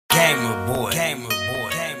gamer boy.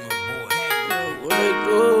 What they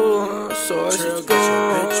do? So I should go.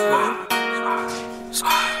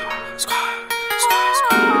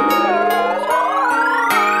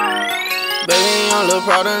 Baby, I'm Lil'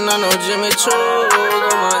 Proud and I know Jimmy Choo.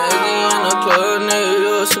 Got my Eggy in the club, nigga,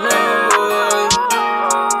 you a snake.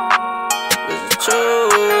 This is true.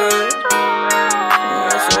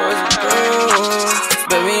 So I should go.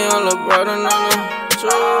 Baby, I'm Lil' Proud and I know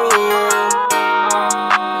Choo.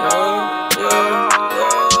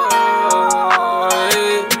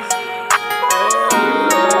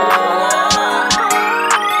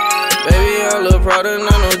 Proud and I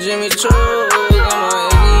know Jimmy Choo. Got my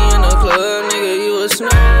Eggy in the club, nigga, you a snake.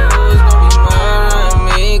 Don't be mad at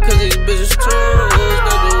me, cause these bitches true.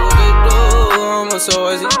 They do what they do, I'ma so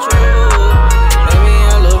icy true. Baby,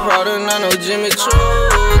 I'm Lil' Proud and I know Jimmy Choo.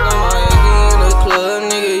 Got my Eggy in the club,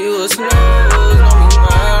 nigga, you a snake. Don't be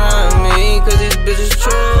mad at me, cause these bitches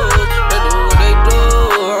true. They do what they do,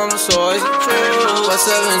 I'ma so icy true.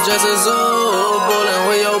 7 just a zoo, bullin'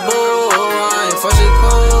 with your boo. I ain't fuck shit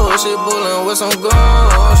cold, she bullin' with some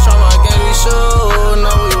goons. Show my gang we show,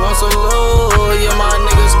 now we want some low. Yeah, my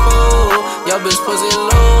niggas cold, y'all bitch pussy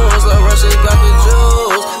lows. Like Rushhy got the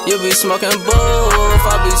juice, you be smoking both.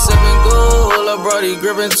 I be sippin' gold, like brody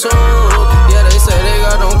grippin' too. Yeah, they say they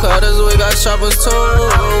got them cutters, we got choppers too.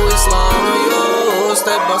 We slime on you,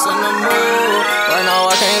 stay bustin' the move. Right now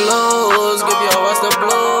I can't lose, give your ass the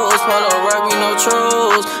blues. Polo rap, we no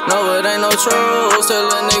trolls, no it ain't no trolls. Tell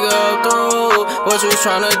a nigga up through, what you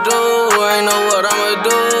tryna do? Ain't know what I'ma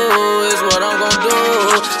do, it's what I'm gon' do.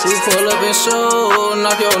 We pull up and show,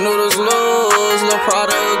 knock your noodles loose. Lil'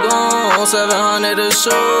 Proud gone, 700 a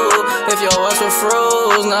show. If your ass were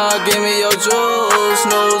froze, nah, give me your juice.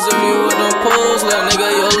 Snooze if you with them pulls, let nigga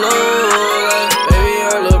your low. Like, baby,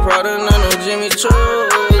 I'm Lil' Proud and I know Jimmy Choo.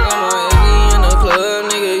 Got my Eggy in the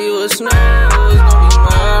club, nigga, you a snake. Don't be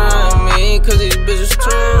mad at me, cause these bitches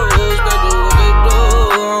true. They do what they do,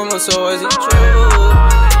 I'ma so icy true.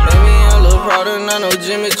 Baby, I'm Lil' Proud and I know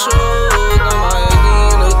Jimmy Choo. Got my Eggy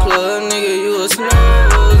in the club, nigga, you a snake.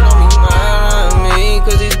 Don't be mad at me,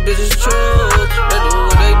 cause these bitches true. They do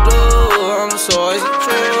what they do, I'ma so icy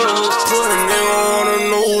true. Put a nigga on the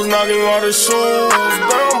news, knocking out his shoes.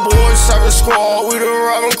 Brown boys, second squad, we the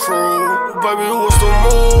robbing crew. Baby, what's the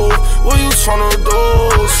move? What you tryna do?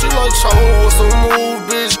 She like trouble, what's the move?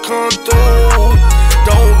 Bitch, come through.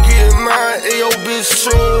 Don't get mad in your bitch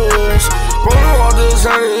shoes. Rolling all this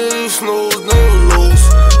honey, you snooze, then you lose.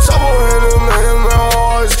 Trouble in the man, I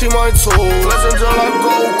always keep my tools. Legend just like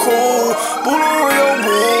go cool. Bullin' with your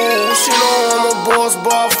boo. She know I'm a boss, but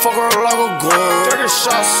I fuck her like a gun. 30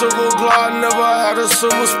 shots, silver glide, never had a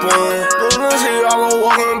silver spoon. Bullin' here, I go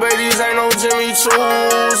walking, babies, ain't no Jimmy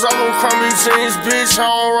Choos. I go crummy jeans, bitch, I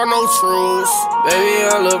don't run no truths. Baby,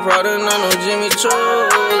 I'm Lil' Proud and I know Jimmy Choo.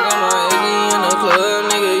 Got my Eggy in the club,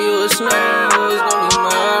 nigga, you a snake. Don't be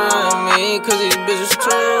mad at me, cause these bitches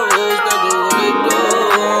true. They do what they do,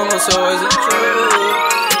 I'ma so icy true.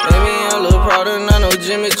 Baby, I'm Lil' Proud and I know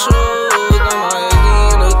Jimmy Choo. Got my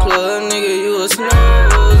Eggy in the club, nigga, you a snake.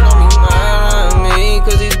 Don't be mad at me,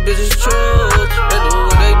 cause these bitches true. They do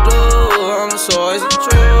what they do, I'ma so icy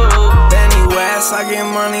true. I get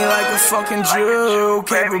money like a fucking Jew.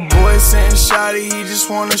 Caper boy sitting shotty, he just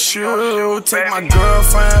wanna shoot. Take my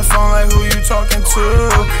girlfriend phone like who you talking to.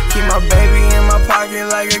 Keep my baby in my pocket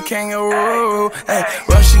like a kangaroo. Hey,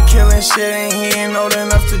 Rushhy killing shit and he ain't old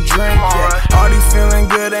enough to drink yet. Already feeling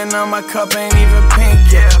good and now my cup ain't even pink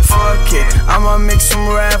yet. Fuck it, I'ma mix some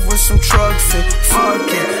rap with some truck fit. Fuck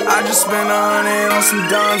it, I just spent 100 on some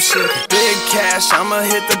dumb shit. Big cash, I'ma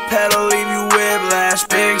hit the pedal, leave you whiplash.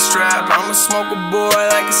 Big strap, I'ma smoke a boy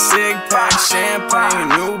like a cig pack. Champagne,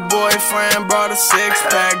 new boyfriend brought a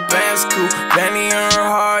 6-pack. Bandxz cool, Benny on her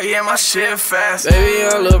heart, yeah, my shit fast. Baby,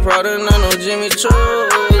 I'm Lil' Proud and I know Jimmy Choo.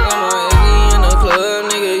 Got my Eggy in the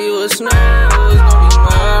club, nigga, you a snake. Don't be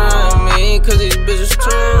mad at me, cause these bitches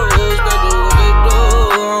true. They do what they do,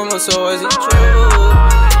 I'ma so icy true.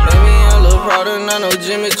 Baby, I'm Lil' Proud and I know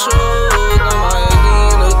Jimmy Choo. Got my